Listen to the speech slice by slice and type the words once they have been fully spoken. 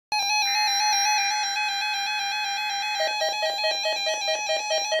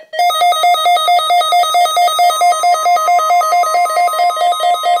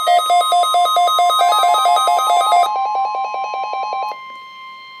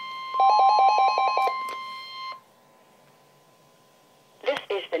This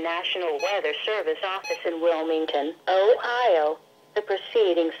is the National Weather Service office in Wilmington, Ohio. The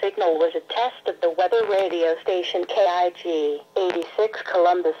preceding signal was a test of the weather radio station KIG 86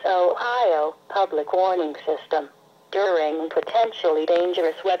 Columbus, Ohio, public warning system. During potentially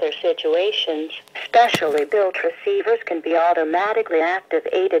dangerous weather situations, specially built receivers can be automatically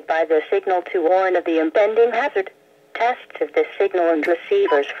activated by the signal to warn of the impending hazard. Tests of the signal and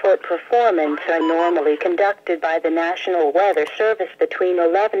receiver's foot performance are normally conducted by the National Weather Service between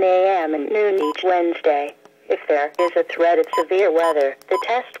 11 a.m. and noon each Wednesday. If there is a threat of severe weather, the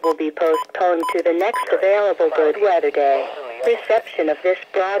test will be postponed to the next available good weather day. Reception of this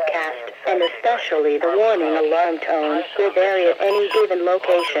broadcast, and especially the warning alarm tone, will vary at any given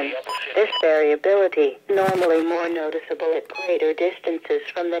location. This variability, normally more noticeable at greater distances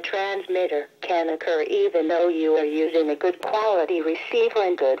from the transmitter, can occur even though you are using a good quality receiver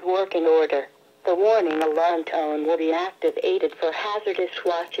in good working order. The warning alarm tone will be activated for hazardous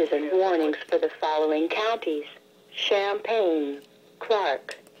watches and warnings for the following counties: Champaign,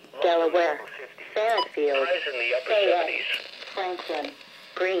 Clark, Delaware, Fairfield, Fayette, Franklin,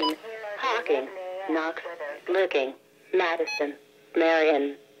 Greene, Hocking, Knox, Licking, Madison,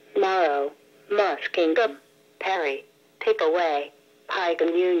 Marion, Morrow, Muskingum, Perry, Pickaway, Pike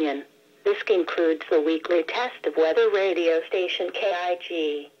and Union. This concludes the weekly test of weather radio station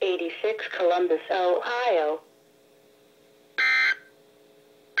KIG 86 Columbus, Ohio.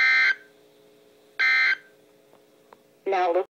 Now look